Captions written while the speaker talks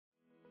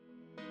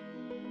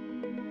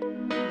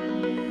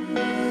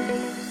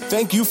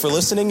Thank you for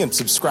listening and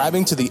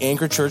subscribing to the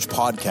Anchor Church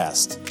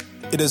podcast.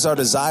 It is our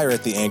desire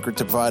at the Anchor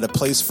to provide a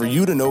place for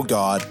you to know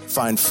God,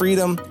 find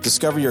freedom,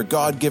 discover your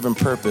God-given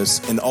purpose,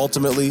 and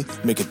ultimately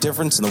make a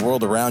difference in the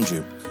world around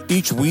you.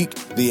 Each week,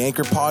 the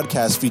Anchor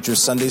podcast features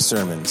Sunday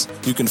sermons.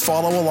 You can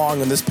follow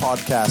along in this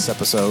podcast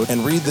episode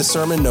and read the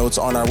sermon notes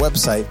on our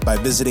website by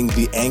visiting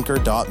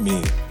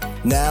theanchor.me.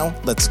 Now,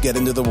 let's get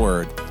into the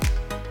Word.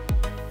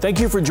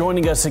 Thank you for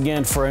joining us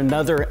again for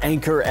another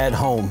Anchor at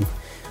Home.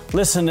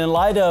 Listen, in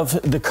light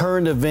of the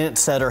current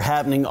events that are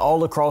happening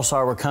all across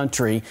our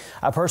country,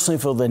 I personally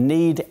feel the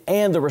need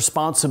and the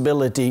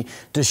responsibility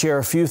to share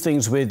a few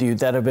things with you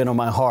that have been on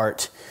my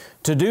heart.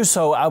 To do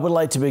so, I would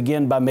like to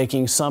begin by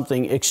making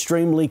something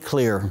extremely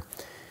clear.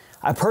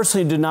 I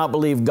personally do not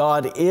believe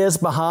God is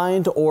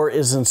behind or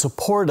is in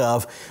support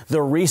of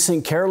the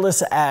recent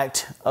careless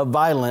act of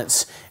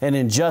violence and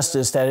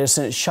injustice that has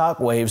sent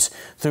shockwaves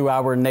through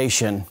our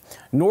nation.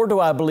 Nor do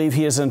I believe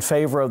He is in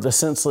favor of the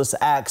senseless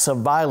acts of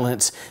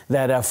violence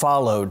that have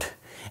followed.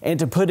 And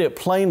to put it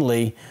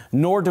plainly,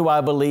 nor do I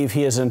believe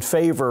He is in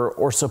favor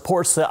or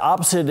supports the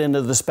opposite end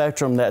of the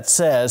spectrum that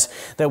says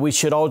that we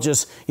should all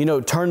just,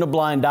 turn a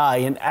blind eye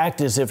and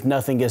act as if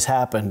nothing has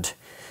happened.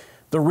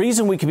 The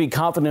reason we can be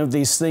confident of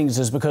these things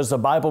is because the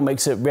Bible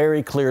makes it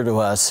very clear to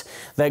us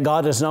that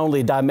God is not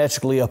only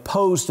diametrically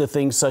opposed to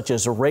things such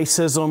as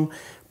racism,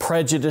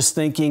 prejudice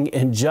thinking,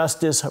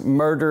 injustice,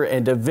 murder,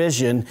 and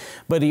division,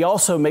 but He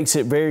also makes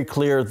it very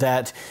clear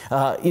that,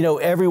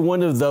 every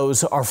one of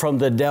those are from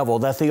the devil,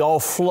 that they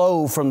all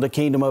flow from the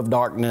kingdom of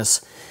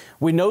darkness.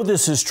 We know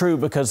this is true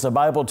because the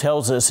Bible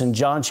tells us in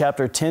John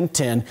chapter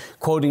 10:10,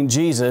 quoting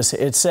Jesus,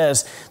 it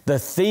says, "The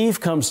thief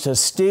comes to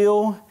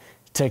steal,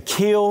 to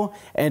kill,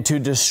 and to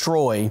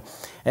destroy."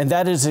 And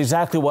that is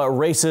exactly what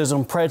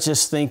racism,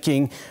 prejudice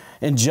thinking,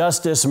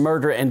 injustice,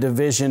 murder, and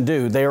division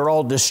do. They are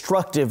all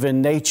destructive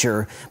in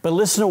nature. But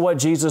listen to what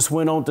Jesus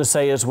went on to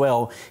say as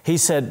well. He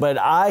said, "But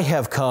I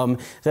have come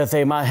that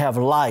they might have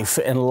life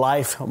and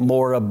life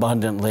more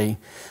abundantly."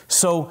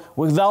 So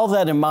with all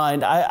that in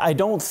mind, I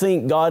don't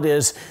think God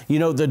is,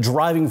 the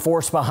driving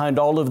force behind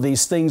all of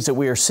these things that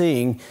we are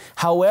seeing.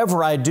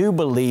 However, I do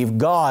believe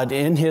God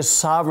in His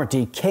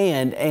sovereignty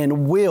can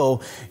and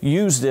will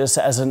use this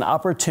as an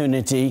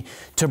opportunity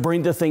to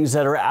bring the things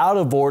that are out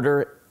of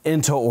order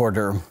into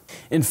order.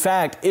 In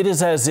fact, it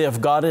is as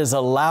if God is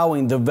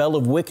allowing the veil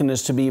of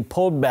wickedness to be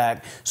pulled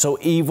back so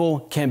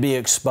evil can be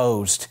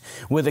exposed,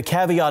 with a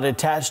caveat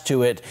attached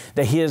to it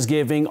that He is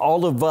giving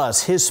all of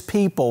us, His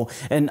people,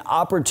 an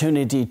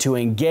opportunity to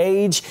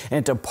engage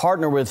and to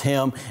partner with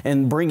Him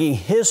in bringing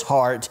His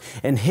heart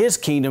and His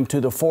kingdom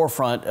to the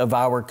forefront of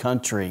our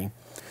country.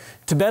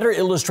 To better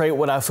illustrate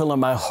what I feel in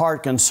my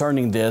heart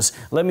concerning this,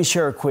 let me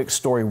share a quick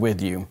story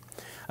with you.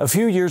 A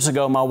few years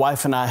ago, my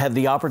wife and I had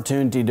the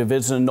opportunity to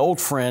visit an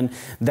old friend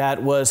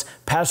that was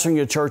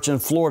pastoring a church in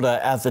Florida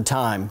at the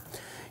time.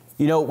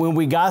 When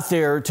we got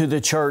there to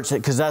the church,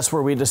 because that's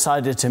where we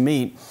decided to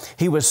meet,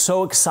 he was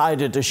so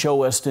excited to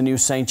show us the new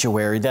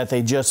sanctuary that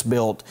they just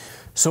built.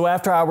 So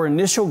after our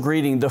initial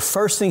greeting, the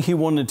first thing he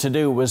wanted to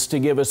do was to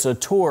give us a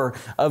tour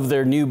of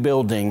their new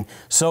building.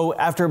 So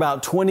after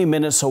about 20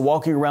 minutes of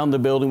walking around the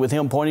building with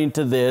him pointing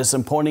to this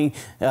and pointing,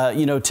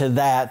 to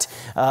that,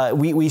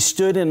 we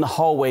stood in the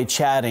hallway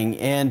chatting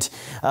and,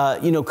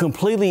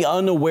 completely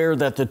unaware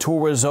that the tour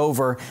was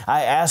over,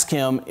 I asked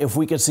him if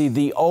we could see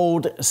the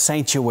old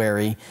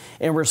sanctuary.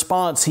 In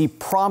response, he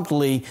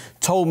promptly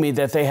told me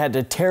that they had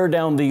to tear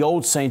down the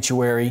old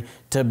sanctuary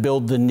to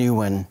build the new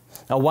one.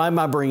 Now, why am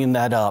I bringing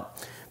that up?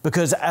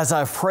 Because as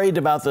I've prayed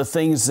about the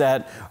things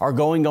that are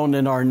going on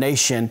in our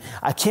nation,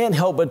 I can't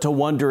help but to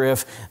wonder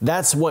if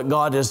that's what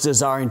God is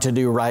desiring to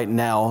do right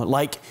now.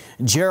 Like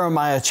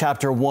Jeremiah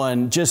chapter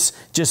 1,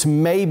 just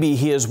maybe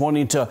He is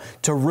wanting to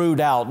root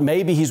out.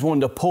 Maybe He's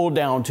wanting to pull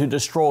down, to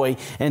destroy,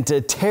 and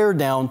to tear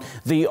down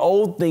the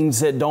old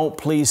things that don't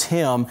please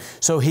Him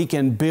so He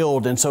can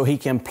build and so He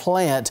can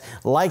plant,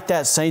 like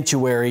that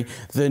sanctuary,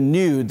 the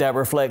new that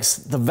reflects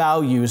the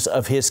values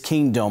of His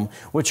kingdom,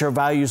 which are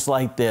values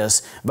like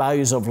this,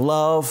 values of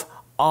love,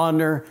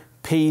 honor,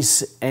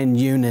 peace, and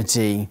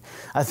unity.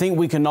 I think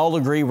we can all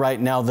agree right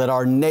now that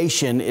our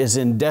nation is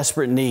in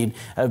desperate need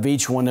of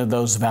each one of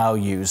those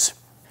values.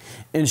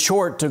 In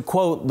short, to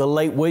quote the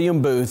late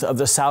William Booth of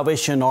the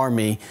Salvation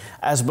Army,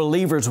 as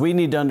believers, we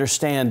need to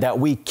understand that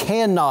we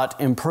cannot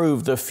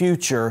improve the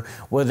future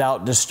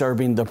without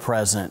disturbing the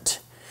present.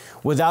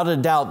 Without a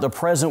doubt, the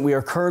present we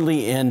are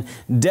currently in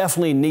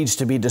definitely needs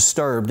to be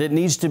disturbed. It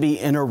needs to be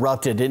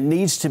interrupted. It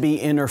needs to be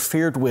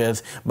interfered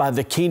with by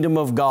the kingdom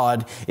of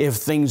God if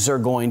things are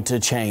going to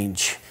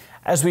change.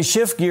 As we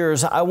shift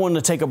gears, I want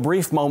to take a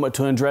brief moment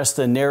to address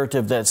the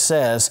narrative that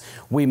says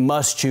we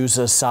must choose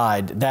a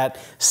side, that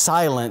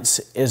silence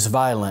is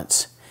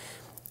violence.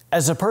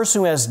 As a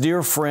person who has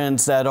dear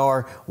friends that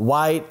are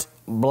white,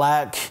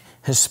 black,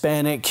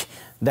 Hispanic,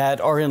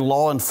 that are in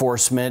law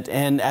enforcement,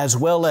 and as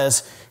well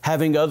as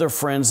having other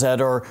friends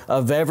that are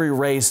of every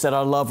race that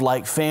I love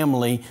like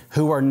family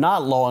who are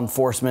not law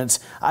enforcement,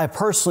 I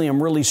personally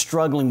am really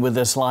struggling with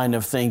this line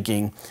of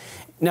thinking.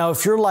 Now,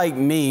 if you're like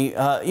me,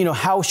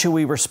 how should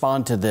we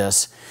respond to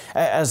this?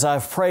 As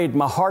I've prayed,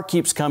 my heart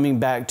keeps coming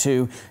back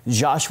to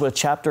Joshua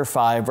chapter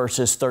 5,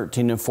 verses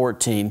 13 and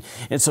 14.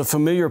 It's a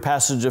familiar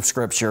passage of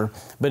Scripture,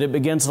 but it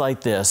begins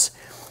like this.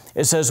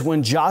 It says,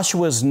 when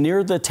Joshua was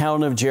near the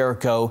town of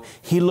Jericho,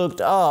 he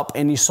looked up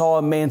and he saw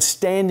a man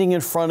standing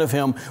in front of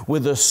him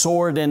with a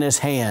sword in his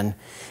hand.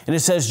 And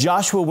it says,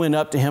 Joshua went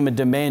up to him and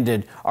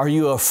demanded, are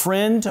you a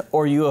friend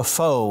or are you a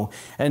foe?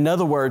 In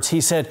other words, he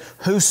said,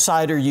 whose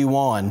side are you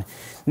on?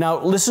 Now,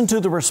 listen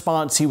to the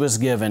response he was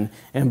given.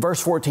 In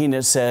verse 14,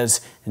 it says,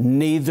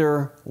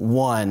 neither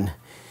one.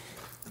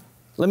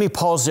 Let me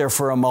pause there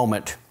for a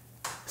moment.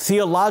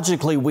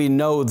 Theologically, we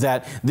know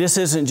that this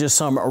isn't just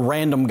some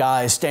random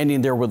guy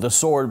standing there with a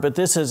sword, but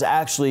this is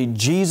actually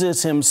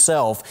Jesus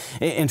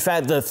himself. In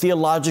fact, the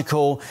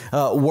theological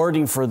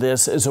wording for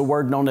this is a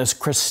word known as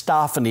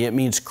Christophany. It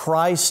means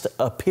Christ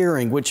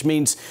appearing, which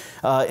means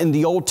in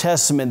the Old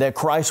Testament that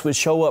Christ would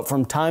show up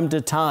from time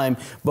to time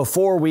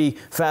before we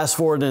fast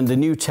forward in the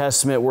New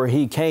Testament where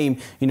he came,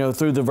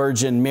 through the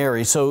Virgin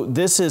Mary. So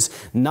this is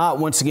not,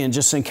 once again,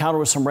 just an encounter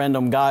with some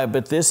random guy,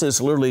 but this is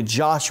literally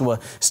Joshua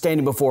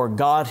standing before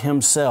God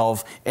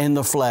himself in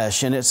the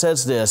flesh. And it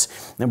says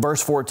this in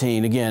verse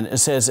 14 again, it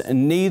says,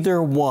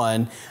 neither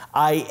one,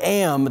 I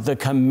am the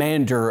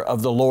commander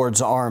of the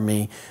Lord's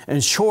army. In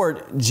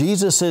short,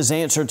 Jesus'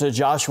 answer to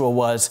Joshua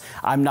was,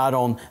 I'm not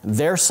on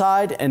their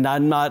side and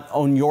I'm not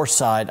on your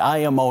side. I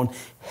am on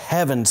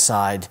heaven's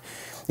side.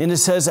 And it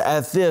says,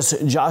 at this,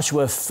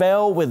 Joshua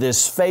fell with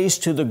his face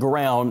to the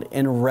ground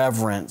in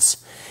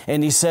reverence.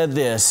 And he said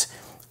this,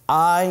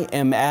 I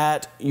am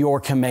at your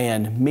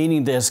command.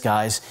 Meaning this,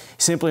 guys,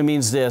 simply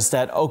means this,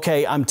 that,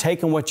 okay, I'm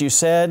taking what you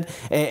said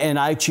and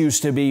I choose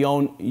to be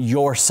on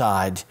your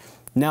side.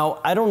 Now,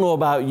 I don't know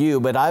about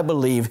you, but I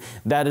believe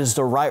that is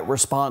the right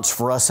response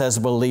for us as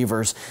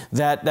believers.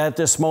 That at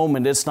this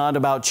moment, it's not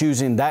about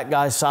choosing that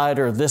guy's side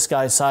or this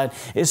guy's side.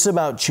 It's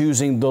about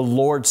choosing the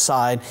Lord's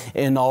side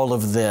in all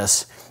of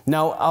this.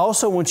 Now, I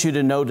also want you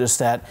to notice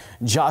that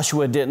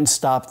Joshua didn't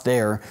stop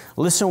there.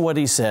 Listen to what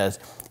he says.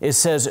 It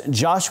says,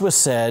 Joshua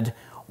said,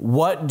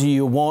 what do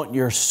you want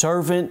your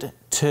servant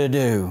to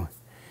do?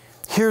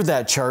 Hear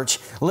that, church.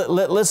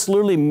 Let's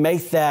literally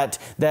make that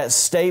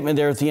statement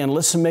there at the end.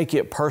 Let's make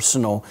it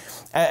personal.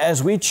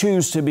 As we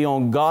choose to be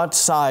on God's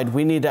side,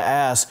 we need to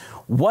ask,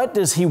 what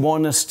does He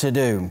want us to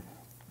do?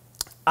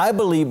 I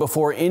believe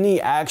before any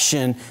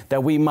action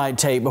that we might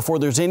take, before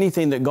there's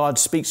anything that God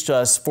speaks to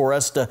us for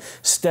us to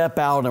step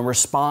out in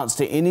response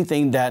to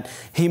anything that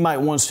He might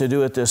want us to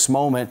do at this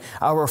moment,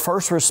 our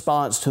first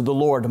response to the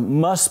Lord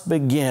must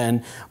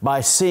begin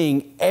by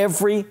seeing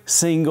every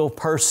single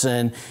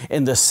person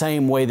in the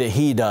same way that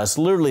He does.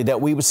 Literally,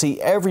 that we would see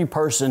every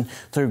person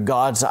through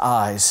God's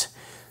eyes.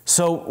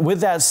 So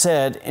with that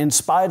said, in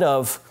spite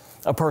of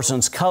a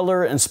person's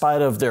color, in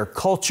spite of their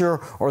culture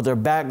or their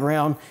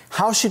background,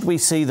 how should we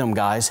see them,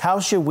 guys?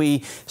 How should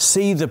we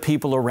see the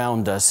people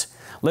around us?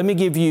 Let me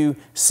give you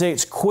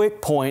 6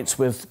 quick points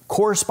with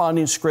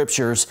corresponding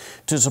scriptures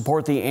to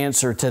support the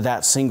answer to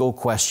that single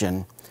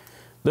question.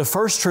 The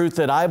first truth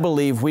that I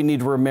believe we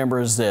need to remember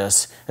is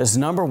this, is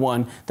number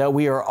 1, that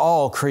we are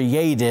all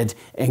created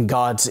in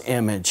God's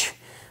image.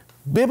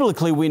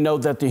 Biblically, we know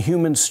that the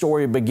human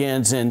story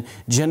begins in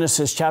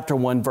Genesis chapter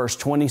 1, verse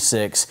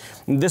 26.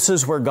 And this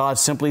is where God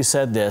simply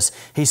said this.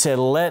 He said,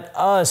 let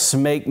us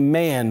make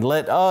man,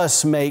 let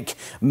us make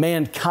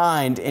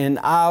mankind in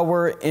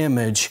our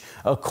image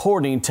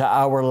according to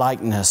our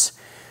likeness.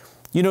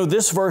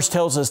 This verse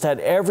tells us that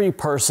every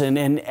person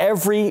in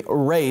every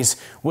race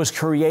was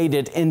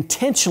created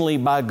intentionally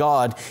by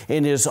God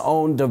in His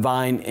own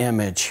divine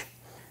image.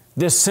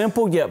 This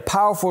simple yet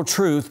powerful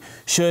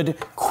truth should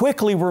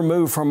quickly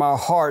remove from our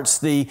hearts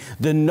the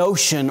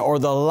notion or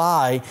the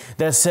lie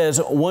that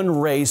says one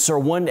race or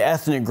one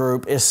ethnic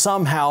group is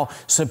somehow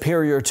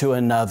superior to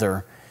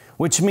another.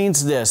 Which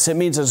means this, it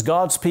means as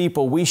God's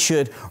people, we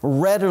should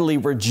readily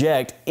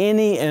reject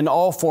any and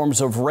all forms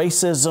of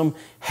racism,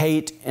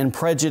 hate, and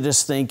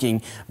prejudice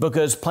thinking,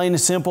 because plain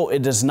and simple,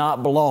 it does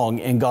not belong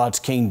in God's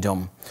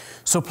kingdom.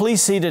 So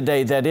please see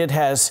today that it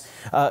has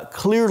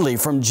clearly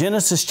from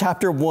Genesis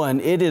chapter 1,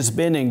 it has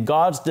been in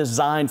God's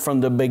design from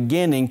the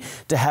beginning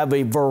to have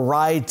a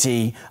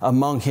variety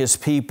among His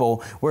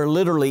people, where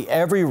literally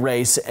every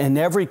race and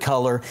every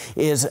color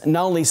is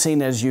not only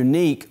seen as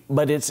unique,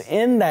 but it's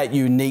in that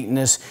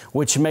uniqueness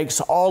which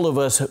makes all of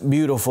us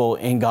beautiful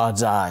in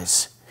God's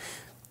eyes.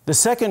 The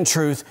second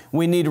truth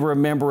we need to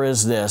remember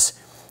is this,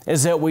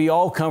 is that we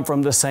all come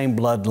from the same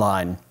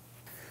bloodline.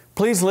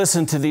 Please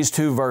listen to these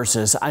 2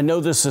 verses. I know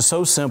this is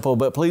so simple,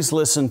 but please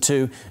listen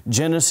to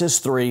Genesis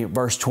 3,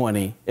 verse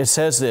 20. It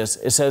says this,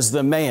 it says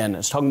the man,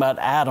 it's talking about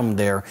Adam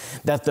there,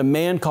 that the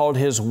man called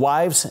his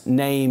wife's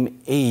name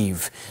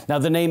Eve. Now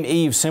the name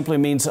Eve simply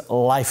means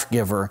life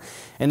giver.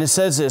 And it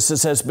says this, it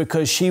says,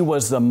 because she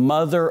was the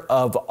mother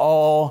of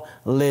all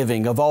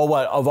living, of all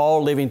what? Of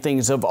all living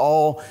things, of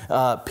all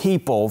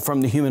people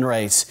from the human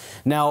race.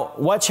 Now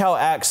watch how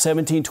Acts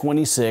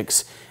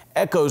 17:26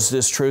 echoes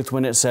this truth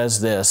when it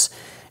says this.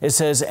 It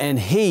says, and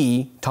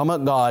He, talking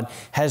about God,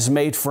 has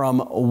made from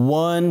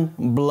one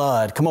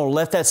blood. Come on,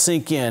 let that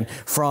sink in.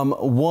 From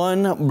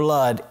one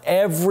blood,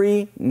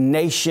 every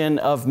nation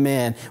of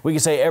men, we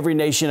can say every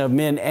nation of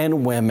men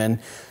and women,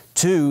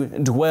 to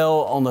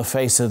dwell on the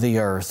face of the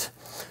earth.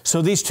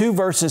 So these two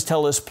verses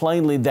tell us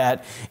plainly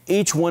that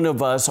each one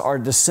of us are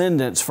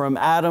descendants from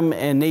Adam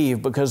and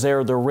Eve because they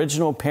are the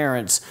original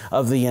parents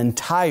of the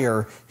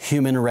entire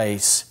human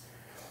race.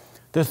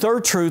 The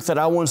third truth that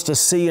I want us to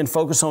see and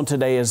focus on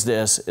today is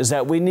this, is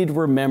that we need to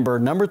remember,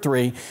 number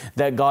 3,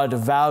 that God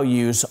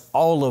values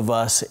all of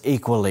us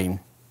equally.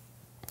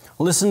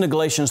 Listen to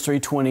Galatians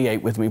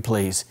 3:28 with me,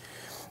 please.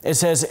 It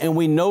says, and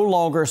we no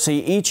longer see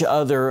each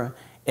other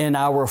in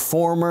our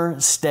former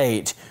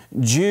state,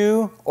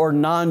 Jew or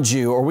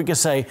non-Jew, or we could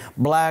say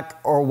black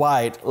or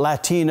white,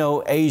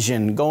 Latino,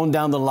 Asian, going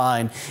down the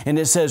line. And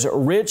it says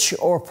rich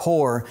or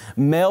poor,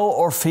 male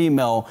or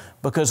female.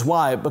 Because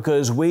why?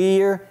 Because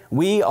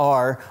we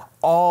are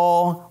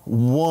all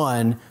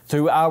one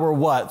through our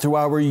what? Through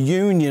our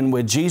union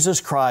with Jesus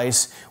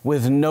Christ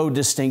with no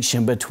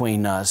distinction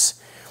between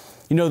us.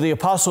 You know, the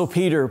Apostle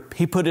Peter,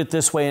 he put it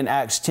this way in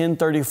Acts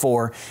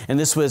 10:34, and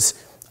this was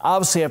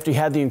obviously after he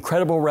had the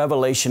incredible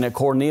revelation at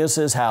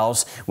Cornelius'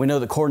 house. We know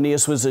that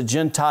Cornelius was a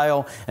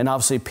Gentile and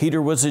obviously Peter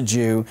was a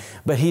Jew.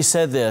 But he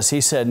said this, he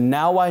said,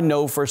 now I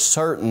know for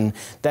certain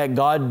that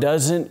God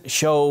doesn't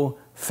show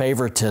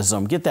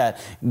favoritism. Get that?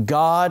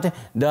 God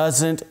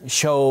doesn't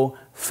show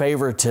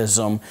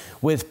favoritism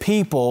with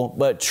people,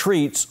 but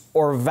treats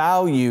or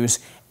values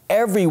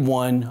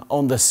everyone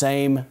on the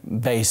same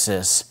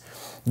basis.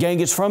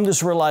 Gang, it's from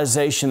this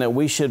realization that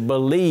we should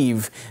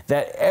believe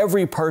that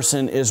every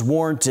person is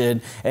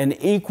warranted an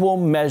equal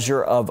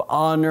measure of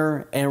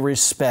honor and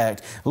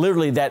respect.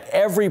 Literally, that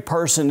every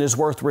person is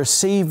worth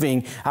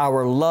receiving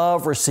our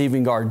love,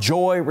 receiving our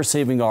joy,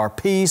 receiving our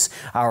peace,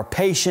 our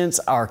patience,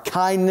 our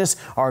kindness,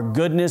 our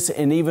goodness,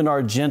 and even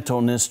our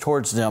gentleness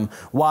towards them.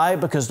 Why?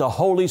 Because the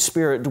Holy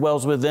Spirit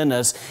dwells within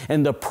us.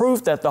 And the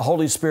proof that the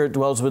Holy Spirit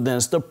dwells within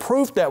us, the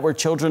proof that we're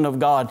children of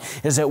God,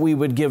 is that we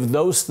would give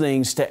those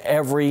things to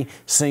every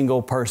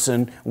single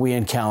person we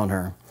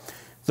encounter.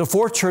 The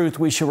fourth truth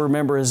we should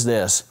remember is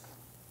this,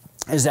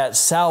 is that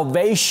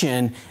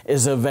salvation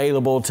is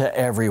available to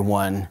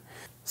everyone.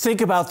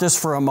 Think about this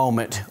for a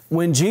moment.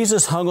 When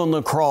Jesus hung on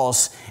the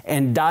cross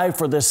and died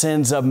for the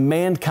sins of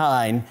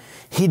mankind,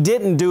 He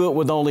didn't do it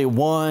with only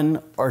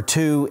one or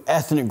two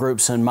ethnic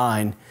groups in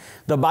mind.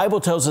 The Bible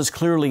tells us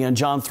clearly in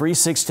John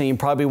 3:16,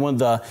 probably one of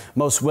the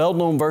most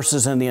well-known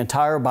verses in the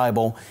entire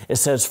Bible, it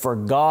says, for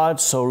God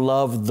so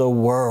loved the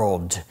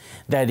world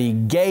that He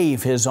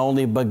gave His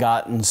only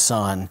begotten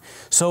Son.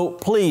 So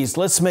please,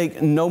 let's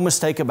make no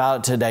mistake about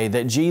it today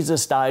that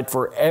Jesus died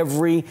for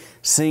every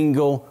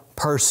single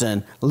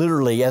person.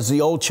 Literally, as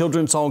the old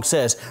children's song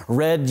says,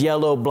 red,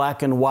 yellow,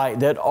 black, and white,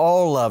 that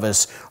all of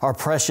us are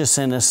precious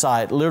in His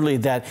sight. Literally,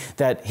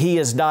 that He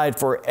has died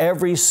for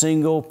every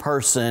single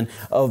person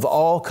of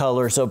all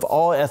colors, of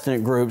all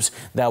ethnic groups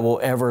that will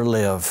ever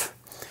live.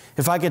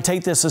 If I could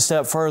take this a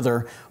step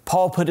further,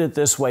 Paul put it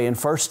this way in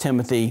 1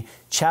 Timothy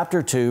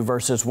chapter 2,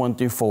 verses 1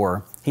 through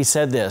 4. He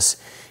said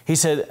this. He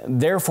said,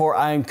 therefore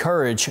I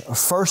encourage,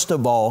 first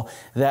of all,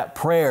 that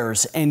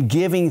prayers and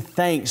giving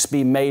thanks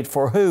be made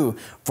for who?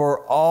 For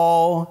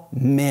all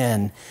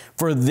men.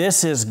 For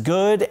this is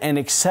good and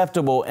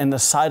acceptable in the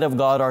sight of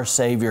God our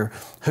Savior,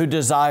 who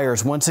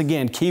desires, once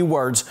again, key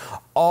words,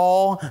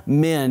 all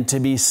men to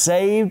be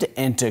saved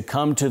and to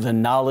come to the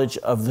knowledge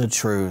of the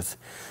truth.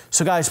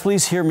 So guys,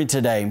 please hear me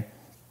today.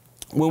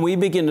 When we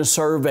begin to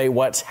survey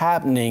what's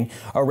happening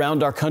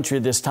around our country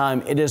at this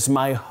time, it is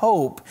my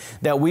hope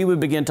that we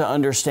would begin to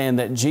understand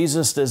that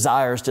Jesus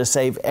desires to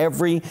save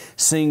every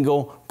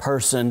single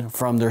person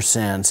from their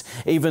sins.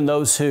 Even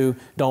those who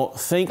don't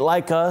think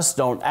like us,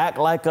 don't act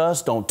like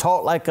us, don't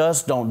talk like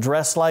us, don't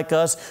dress like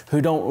us,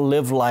 who don't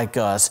live like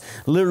us.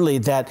 Literally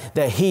that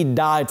He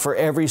died for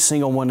every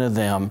single one of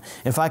them.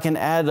 If I can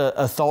add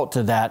a thought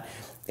to that,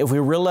 if we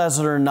realize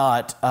it or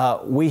not,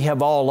 we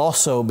have all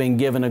also been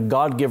given a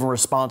God-given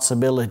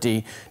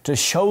responsibility to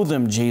show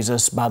them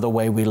Jesus by the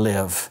way we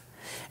live.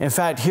 In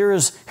fact,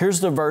 here's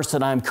the verse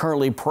that I'm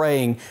currently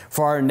praying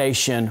for our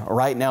nation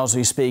right now as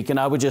we speak. And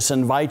I would just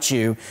invite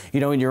you,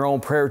 in your own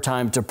prayer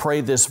time to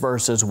pray this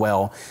verse as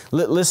well.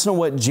 Listen to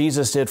what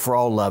Jesus did for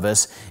all of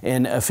us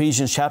in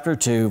Ephesians chapter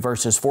 2,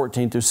 verses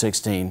 14 through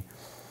 16.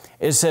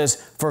 It says,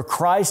 for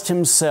Christ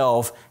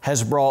Himself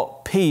has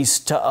brought peace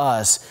to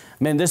us.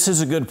 Man, this is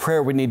a good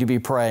prayer we need to be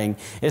praying.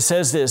 It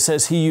says this, it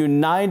says, He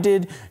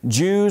united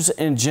Jews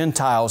and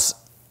Gentiles.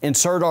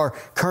 Insert our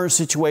current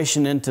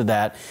situation into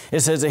that.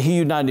 It says that He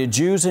united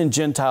Jews and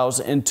Gentiles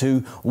into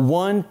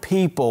one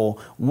people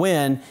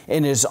when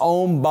in His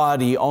own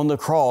body on the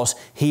cross,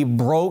 He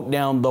broke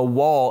down the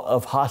wall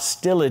of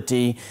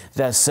hostility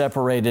that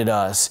separated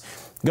us.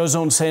 Goes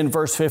on to say in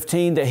verse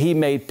 15 that He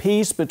made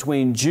peace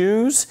between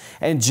Jews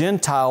and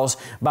Gentiles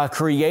by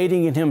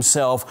creating in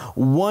Himself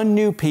one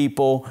new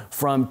people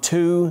from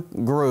two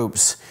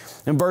groups.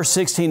 In verse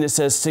 16, it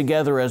says,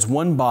 together as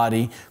one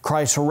body,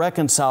 Christ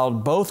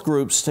reconciled both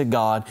groups to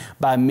God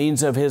by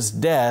means of His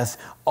death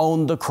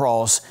on the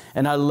cross.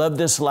 And I love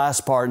this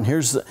last part, and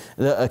here's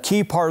a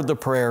key part of the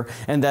prayer,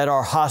 and that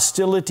our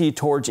hostility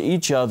towards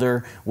each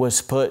other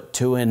was put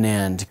to an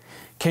end.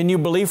 Can you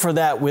believe for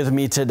that with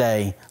me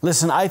today?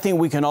 Listen, I think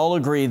we can all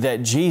agree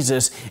that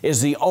Jesus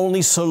is the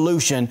only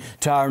solution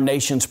to our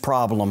nation's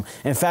problem.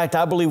 In fact,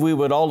 I believe we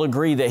would all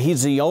agree that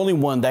He's the only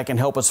one that can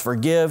help us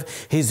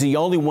forgive. He's the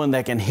only one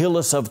that can heal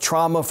us of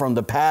trauma from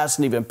the past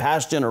and even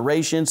past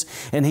generations.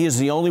 And He is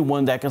the only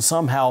one that can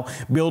somehow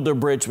build a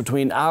bridge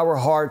between our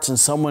hearts and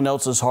someone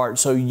else's heart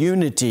so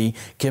unity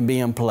can be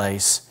in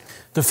place.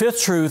 The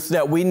fifth truth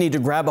that we need to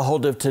grab a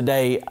hold of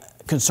today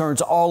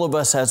concerns all of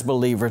us as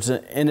believers,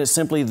 and it's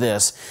simply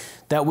this,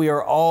 that we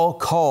are all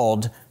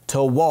called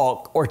to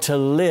walk or to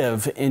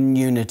live in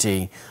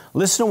unity.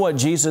 Listen to what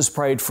Jesus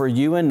prayed for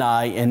you and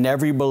I and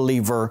every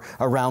believer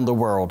around the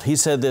world. He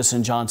said this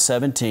in John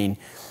 17.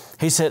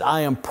 He said,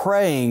 I am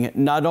praying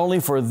not only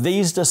for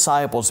these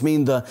disciples,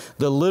 meaning the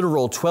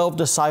literal 12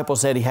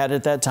 disciples that He had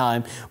at that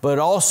time, but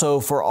also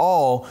for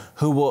all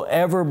who will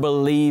ever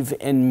believe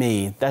in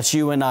me. That's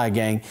you and I,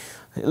 gang.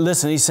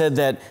 Listen, He said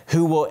that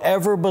who will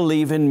ever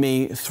believe in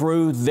me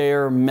through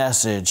their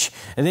message.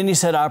 And then He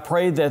said, I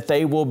pray that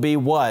they will be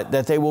what?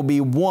 That they will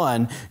be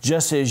one,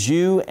 just as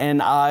you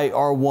and I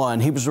are one.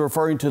 He was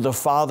referring to the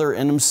Father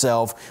in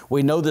Himself.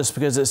 We know this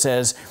because it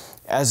says,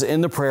 as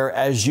in the prayer,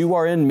 as you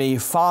are in me,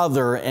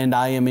 Father, and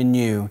I am in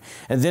you.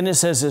 And then it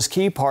says this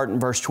key part in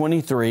verse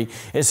 23,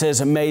 it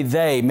says,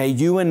 may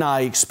you and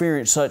I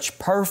experience such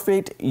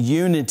perfect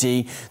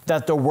unity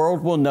that the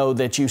world will know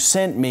that you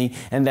sent me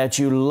and that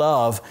you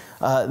love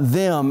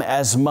them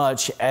as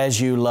much as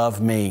you love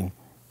me.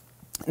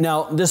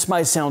 Now, this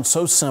might sound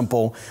so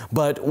simple,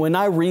 but when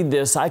I read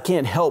this, I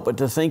can't help but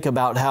to think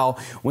about how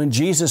when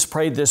Jesus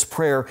prayed this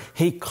prayer,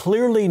 He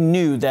clearly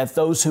knew that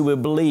those who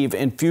would believe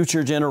in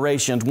future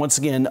generations, once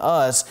again,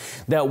 us,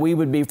 that we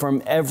would be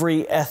from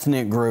every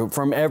ethnic group,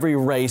 from every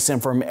race,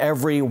 and from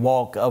every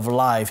walk of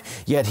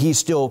life. Yet He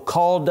still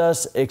called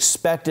us,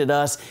 expected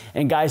us,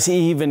 and guys,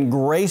 He even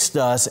graced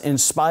us in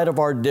spite of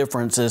our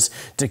differences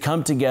to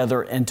come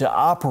together and to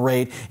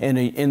operate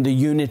in the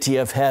unity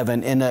of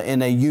heaven,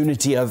 in a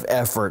unity of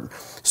effort.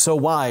 So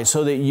why?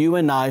 So that you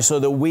and I, so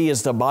that we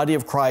as the body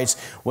of Christ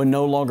would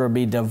no longer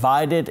be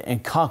divided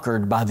and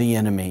conquered by the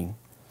enemy.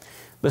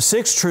 The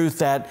sixth truth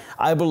that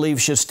I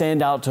believe should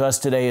stand out to us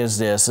today is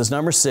this. As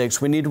number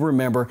 6, we need to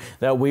remember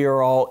that we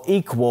are all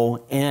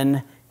equal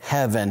in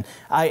heaven.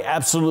 I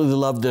absolutely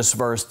love this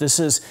verse.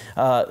 This is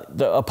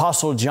the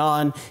Apostle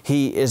John.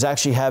 He is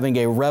actually having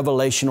a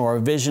revelation or a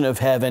vision of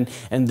heaven,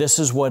 and this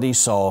is what he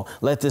saw.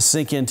 Let this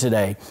sink in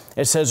today.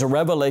 It says in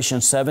Revelation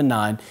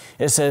 7:9,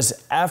 it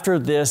says, after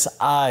this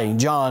I,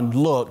 John,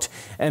 looked,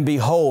 and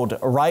behold,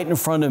 right in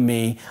front of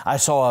me, I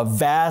saw a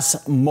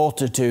vast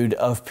multitude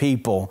of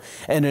people,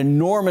 an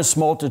enormous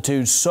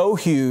multitude so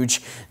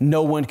huge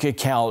no one could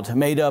count,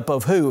 made up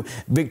of who?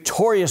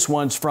 Victorious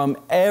ones from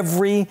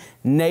every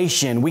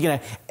nation. We can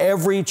have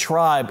every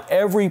tribe,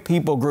 every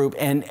people group,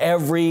 and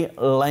every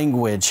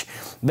language.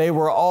 They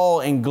were all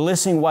in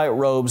glistening white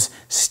robes,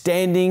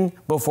 standing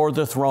before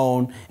the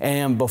throne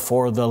and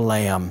before the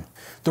Lamb.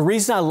 The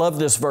reason I love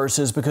this verse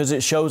is because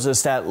it shows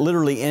us that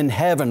literally in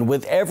heaven,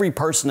 with every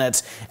person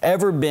that's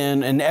ever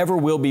been and ever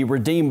will be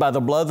redeemed by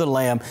the blood of the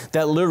Lamb,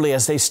 that literally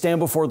as they stand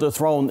before the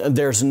throne,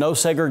 there's no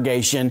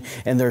segregation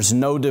and there's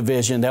no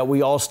division, that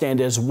we all stand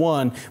as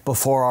one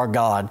before our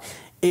God.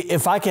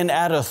 If I can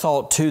add a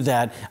thought to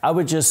that, I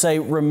would just say,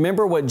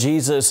 remember what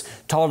Jesus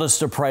taught us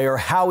to pray, or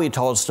how He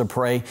taught us to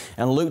pray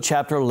in Luke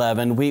chapter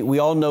 11. We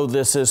all know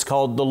this is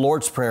called the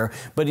Lord's Prayer,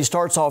 but He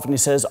starts off and He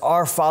says,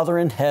 Our Father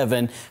in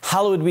heaven,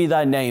 hallowed be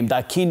Thy name,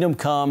 Thy kingdom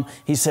come.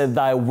 He said,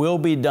 Thy will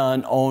be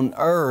done on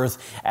earth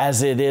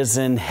as it is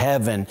in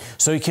heaven.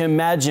 So you can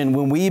imagine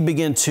when we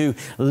begin to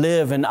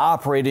live and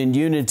operate in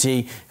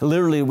unity,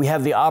 literally we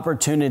have the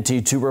opportunity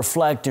to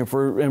reflect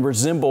and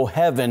resemble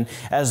heaven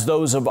as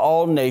those of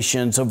all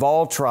nations, of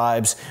all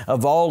tribes,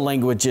 of all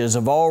languages,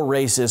 of all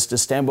races, to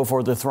stand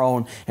before the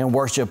throne and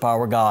worship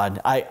our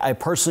God. I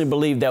personally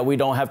believe that we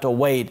don't have to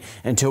wait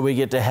until we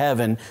get to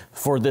heaven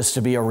for this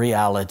to be a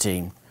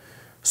reality.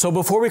 So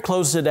before we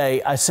close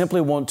today, I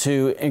simply want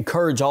to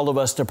encourage all of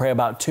us to pray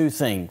about two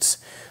things.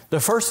 The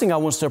first thing I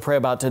want us to pray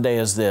about today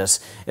is this,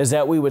 is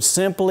that we would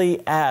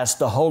simply ask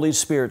the Holy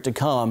Spirit to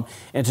come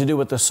and to do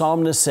what the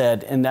psalmist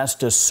said, and that's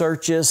to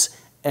search us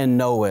and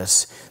know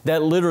us.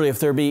 That literally, if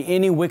there be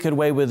any wicked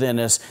way within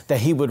us,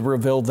 that He would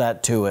reveal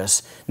that to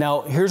us.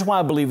 Now, here's why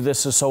I believe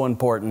this is so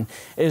important,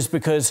 is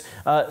because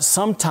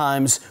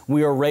sometimes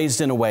we are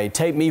raised in a way.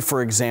 Take me,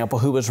 for example,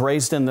 who was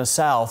raised in the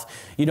South.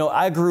 You know,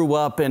 I grew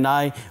up and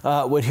I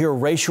would hear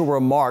racial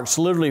remarks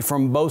literally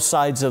from both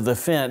sides of the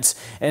fence.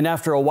 And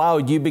after a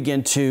while, you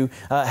begin to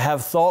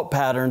have thought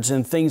patterns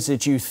and things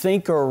that you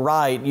think are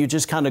right. You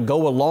just kind of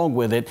go along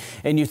with it.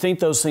 And you think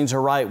those things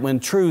are right when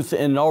truth,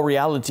 in all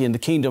reality in the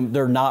kingdom,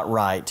 they're not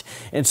right.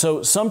 And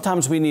so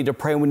sometimes we need to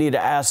pray and we need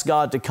to ask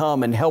God to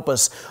come and help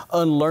us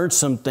unlearn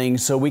some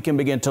things so we can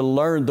begin to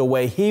learn the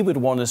way He would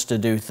want us to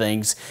do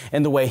things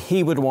and the way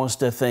He would want us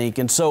to think.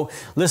 And so,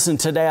 listen,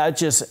 today I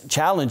just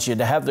challenge you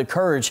to have the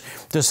courage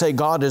to say,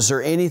 God, is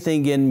there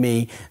anything in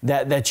me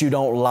that you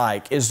don't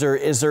like? Is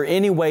there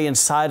any way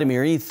inside of me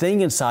or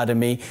anything inside of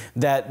me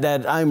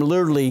that I'm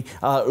literally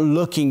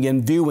looking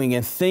and viewing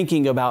and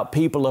thinking about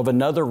people of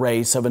another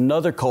race, of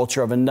another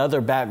culture, of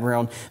another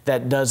background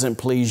that doesn't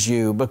please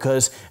you?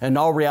 Because in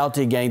all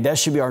reality, gang, that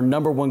should be our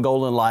number one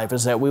goal in life,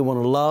 is that we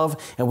want to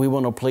love and we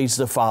want to please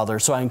the Father.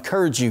 So I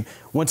encourage you,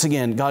 once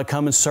again, God,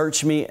 come and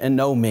search me and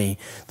know me.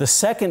 The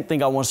second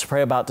thing I want us to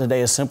pray about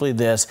today is simply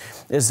this,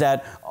 is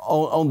that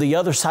on the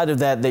other side of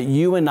that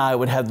you and I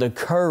would have the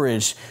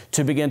courage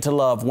to begin to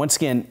love, once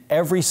again,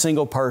 every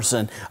single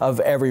person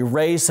of every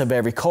race, of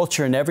every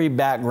culture, and every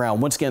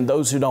background. Once again,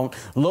 those who don't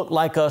look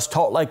like us,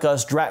 talk like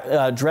us,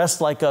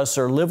 dress like us,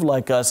 or live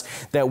like us,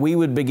 that we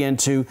would begin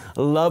to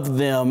love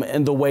them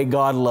in the way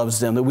God loves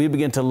them, that we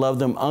begin to love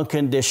them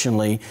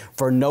unconditionally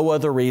for no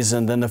other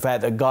reason than the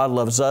fact that God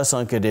loves us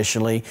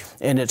unconditionally,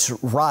 and it's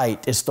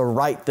the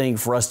right thing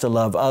for us to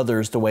love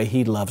others the way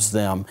He loves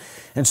them.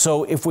 And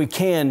so if we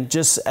can,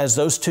 just as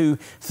those two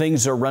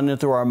things are running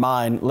through our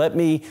mind, let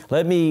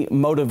me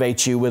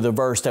motivate you with a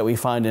verse that we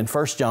find in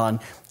 1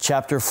 John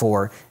chapter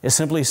 4. It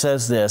simply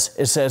says this.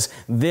 It says,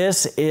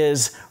 "This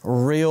is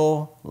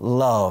real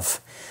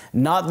love.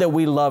 Not that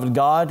we loved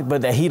God,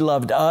 but that He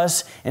loved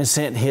us and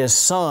sent His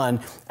Son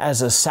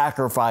as a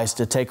sacrifice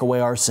to take away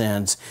our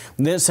sins."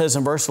 And then it says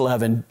in verse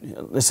 11,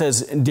 it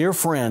says, "Dear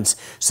friends,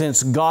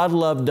 since God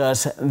loved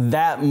us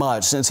that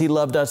much, since He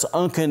loved us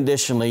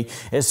unconditionally,"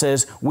 it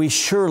says, "we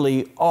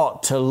surely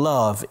ought to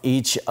love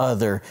each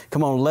other."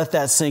 Come on, let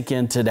that sink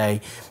in today.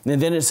 And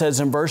then it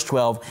says in verse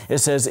 12, it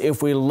says,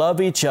 "If we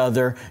love each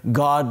other,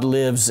 God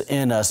lives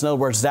in us." In other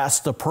words, that's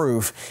the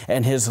proof.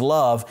 And His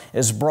love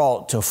is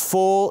brought to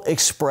full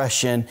expression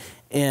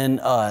in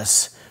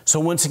us. So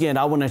once again,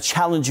 I want to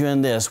challenge you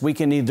in this. We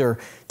can either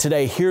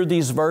today hear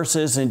these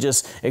verses and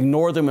just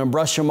ignore them and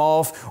brush them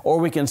off, or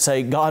we can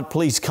say, God,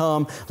 please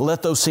come,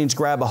 let those things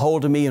grab a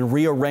hold of me and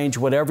rearrange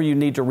whatever you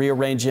need to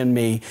rearrange in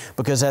me.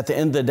 Because at the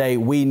end of the day,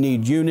 we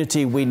need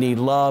unity, we need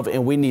love,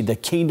 and we need the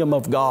kingdom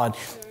of God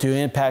to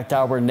impact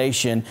our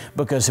nation,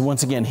 because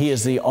once again, He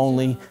is the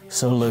only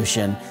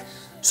solution.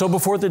 So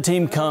before the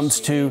team comes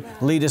to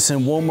lead us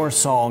in one more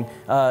song,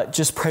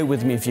 just pray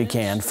with me if you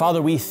can.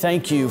 Father, we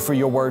thank You for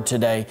Your word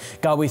today.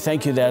 God, we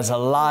thank You that it's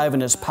alive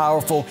and it's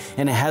powerful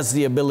and it has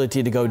the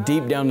ability to go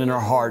deep down in our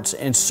hearts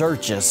and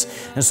search us.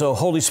 And so,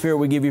 Holy Spirit,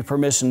 we give You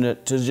permission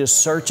to just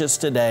search us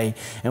today.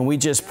 And we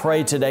just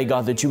pray today,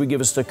 God, that You would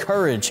give us the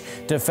courage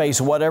to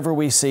face whatever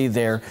we see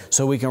there,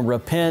 so we can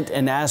repent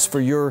and ask for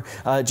Your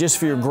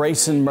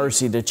grace and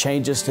mercy to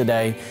change us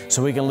today,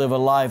 so we can live a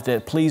life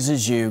that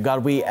pleases You.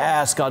 God, we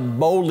ask, God,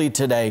 boldly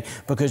today,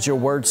 because Your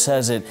word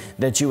says it,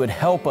 that You would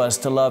help us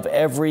to love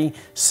every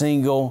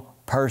single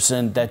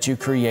person that You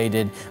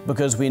created,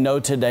 because we know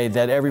today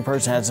that every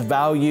person has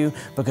value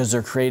because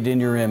they're created in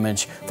Your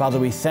image. Father,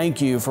 we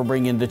thank You for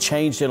bringing the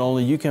change that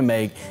only You can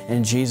make.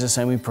 In Jesus'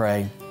 name we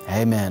pray.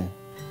 Amen.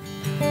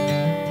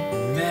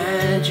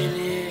 Imagine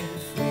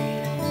if we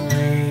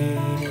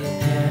laid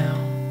it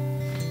down,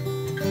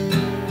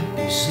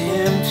 these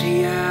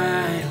empty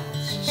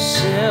idols,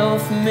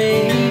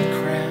 self-made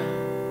crowns,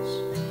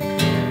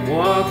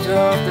 walked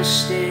off the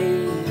stage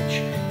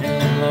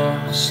and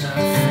lost our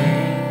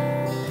faith,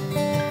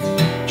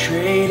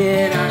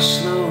 traded our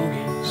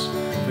slogans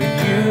for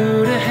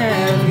You to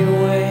have Your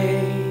way.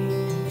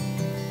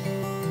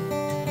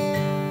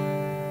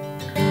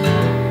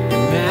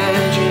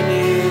 Imagine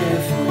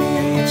if we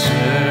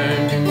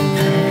turned and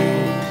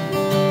prayed,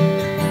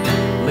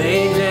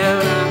 laid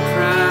down our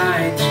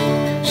pride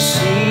to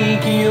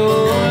seek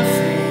Your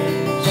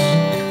face,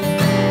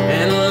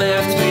 and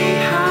left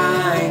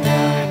behind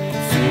our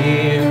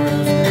fear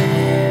of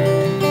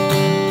man,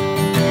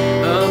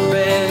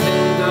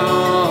 abandoned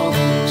all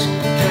these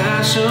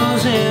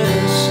castles in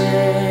the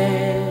sand.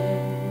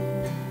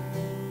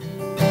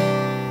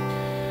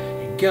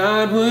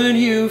 God, would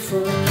You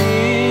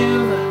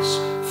forgive us,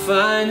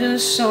 find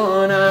us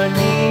on our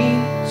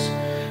knees?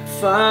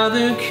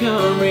 Father,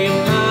 come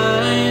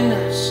remind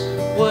us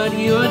what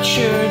Your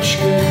church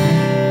could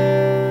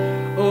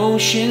be.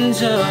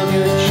 Oceans of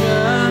Your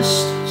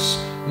justice,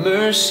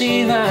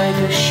 mercy like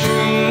a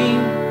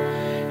stream,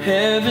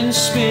 heaven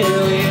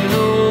spilling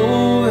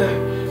over,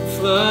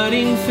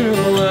 flooding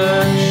through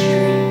our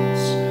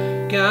streets.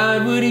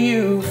 God, would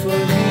You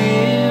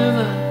forgive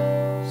us?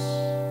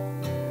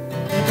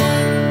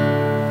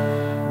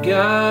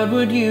 God,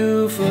 would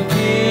You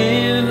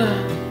forgive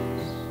us?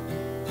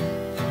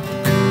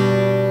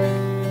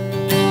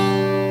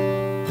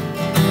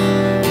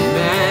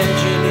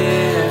 Imagine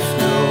if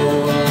no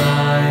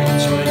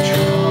lines were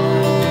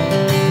drawn,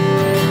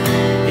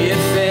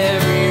 if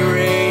every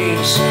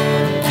race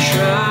and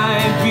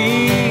tribe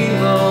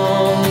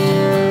belonged.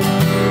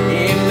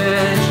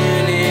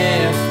 Imagine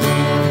if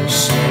we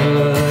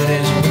stood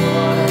as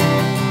one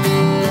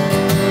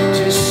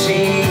to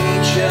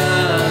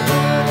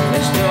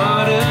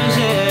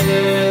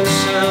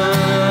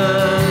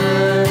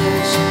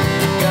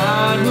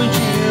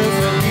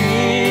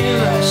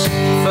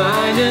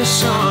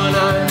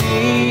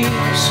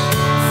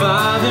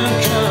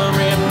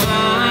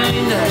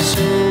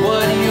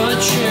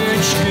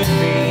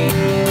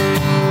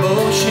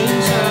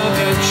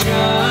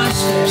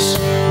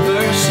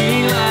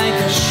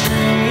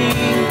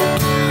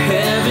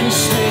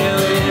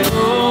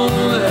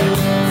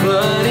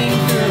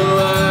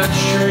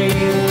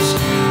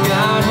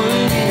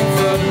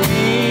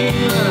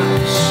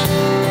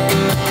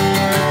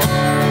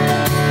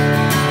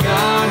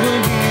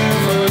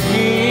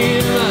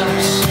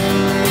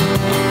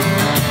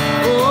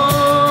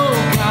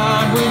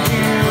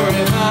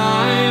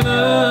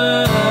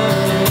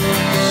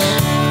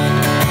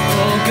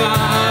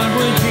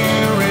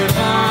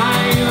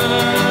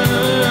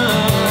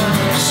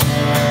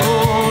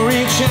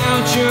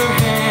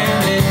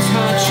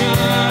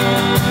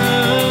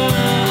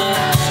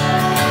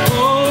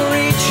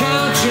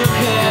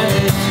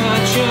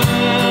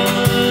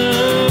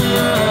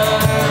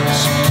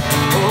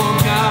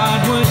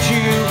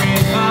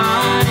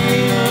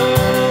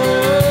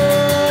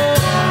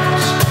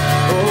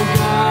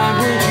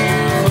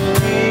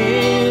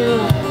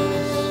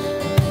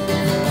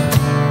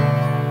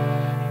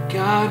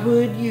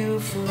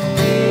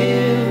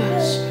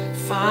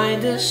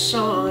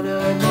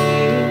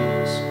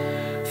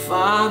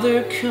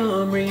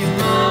come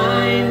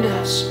remind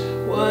us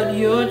what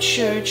your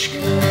church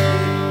could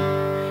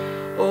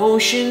be.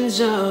 Oceans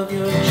of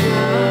your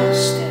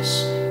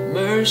justice,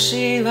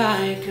 mercy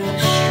like a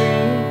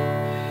stream,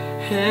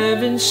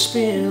 heaven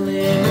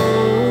spilling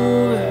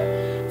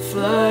over,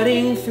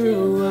 flooding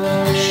through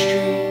our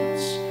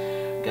streets.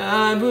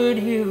 God, would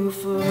you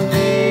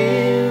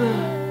forgive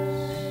us?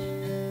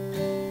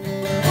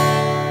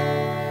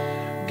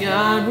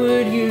 God,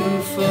 would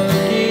you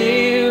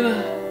forgive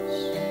us?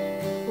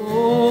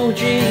 Oh,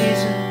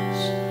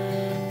 Jesus,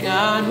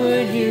 God,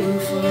 would you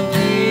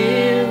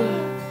forgive us?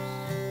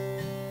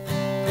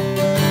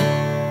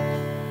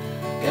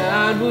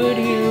 God, would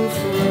you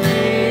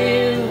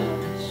forgive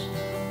us?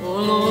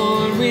 Oh,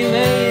 Lord, we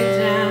lay it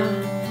down.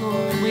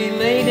 Lord, we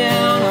lay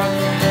down our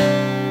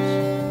crowns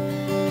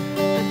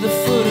at the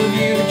foot of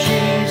you,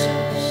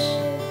 Jesus.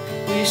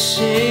 We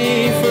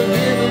say,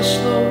 forgive us,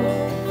 Lord,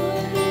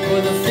 for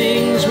the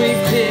things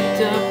we've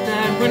picked up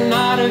that were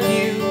not of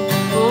you.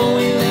 Oh,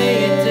 we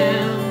lay it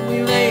down,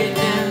 we lay it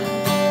down.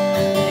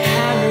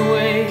 Have your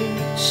way,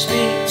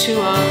 speak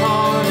to our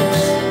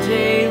hearts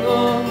today,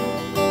 Lord.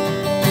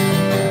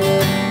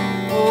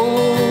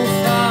 Oh,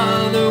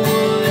 Father,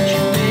 would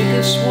you make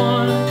us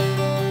one?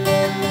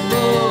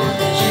 Lord,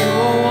 as you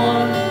are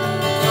one.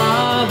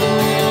 Father,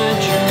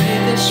 would you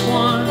make us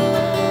one?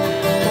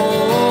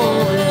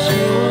 Oh, as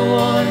you are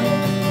one.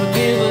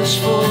 Forgive us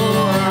for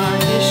our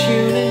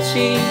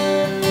disunity.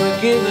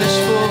 Forgive us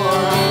for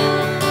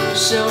our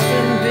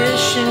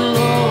self-ambition,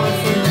 Lord.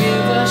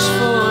 Forgive us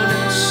for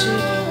not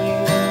seeking you.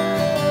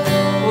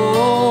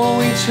 Oh,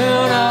 we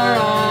turn our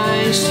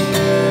eyes to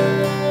you.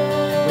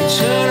 We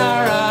turn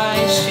our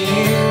eyes to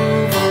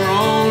you, for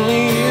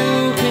only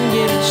you can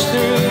get us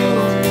through.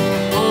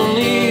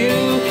 Only you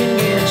can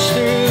get us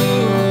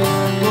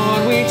through.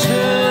 Lord, we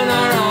turn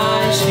our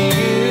eyes to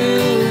you.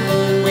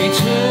 We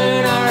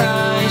turn our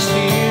eyes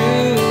to you.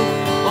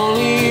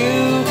 Only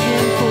you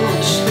can pull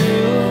us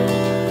through.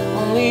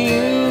 Only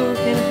you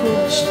can pull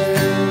us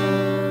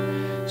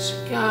through. So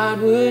God,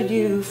 would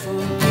you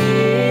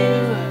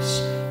forgive us?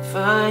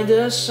 Find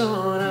us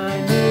on our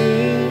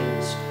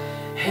knees.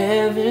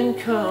 Heaven,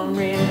 come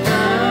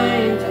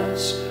remind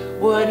us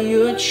what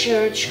your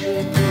church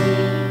could be.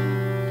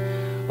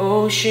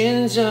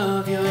 Oceans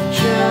of your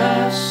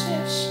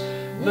justice,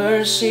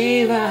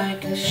 mercy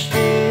like a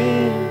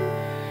stream,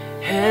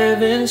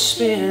 heaven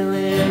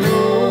spilling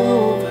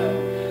over,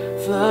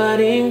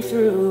 flooding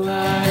through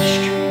our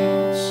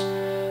streets.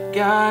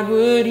 God,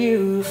 would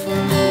you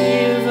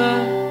forgive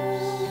us?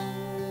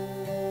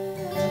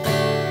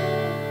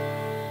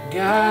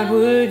 God,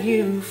 would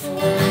you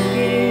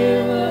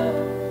forgive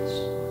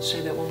us?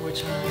 Say that one more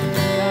time.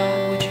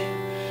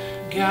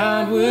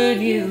 God, would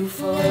you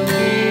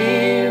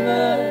forgive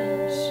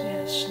us?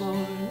 Yes,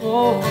 Lord.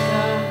 Oh,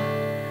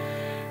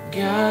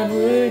 God,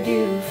 would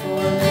you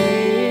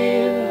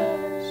forgive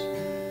us?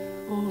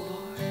 Oh,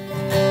 Lord.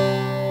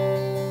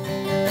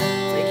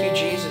 Thank you,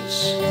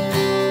 Jesus.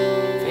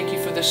 Thank you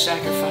for the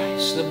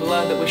sacrifice, the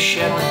blood that was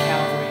shed on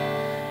Calvary,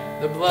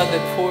 the blood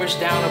that pours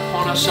down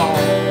upon us all,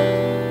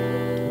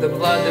 the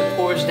blood that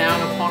pours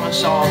down upon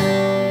us all.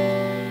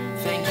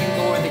 Thank you,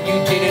 Lord, that you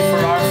did it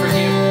for our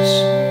forgiveness.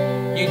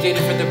 You did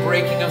it for the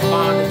breaking of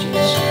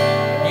bondages.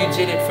 You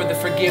did it for the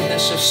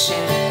forgiveness of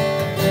sin.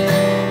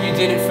 You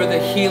did it for the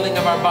healing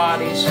of our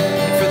bodies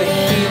and for the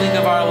healing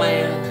of our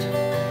land.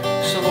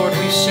 So, Lord,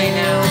 we say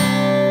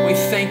now, we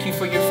thank you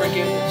for your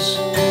forgiveness.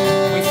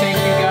 We thank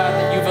you, God,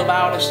 that you've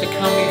allowed us to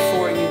come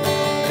before you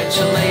and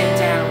to lay it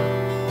down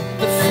at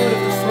the foot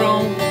of the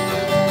throne.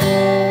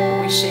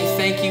 We say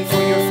thank you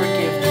for your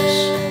forgiveness.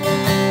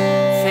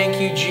 Thank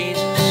you,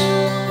 Jesus.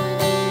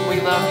 We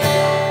love you,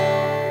 God.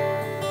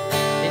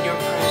 In your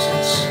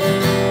presence,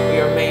 we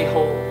are made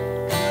whole.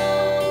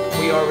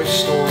 We are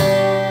restored.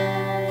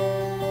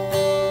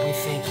 We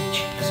thank you,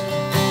 Jesus.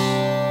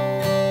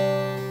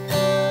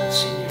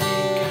 It's in your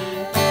name,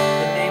 God,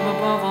 the name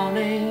above all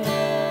names.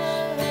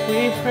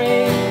 We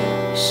pray,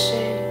 we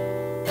say,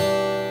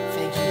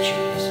 thank you,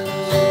 Jesus.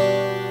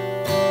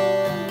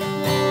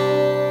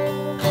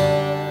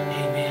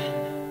 Amen.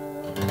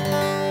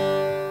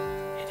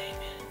 And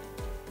amen.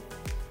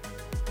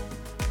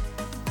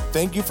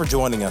 Thank you for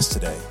joining us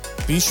today.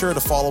 Be sure to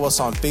follow us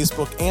on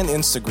Facebook and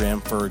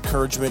Instagram for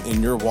encouragement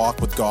in your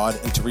walk with God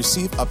and to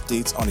receive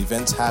updates on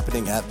events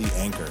happening at The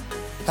Anchor.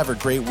 Have a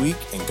great week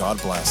and God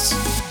bless.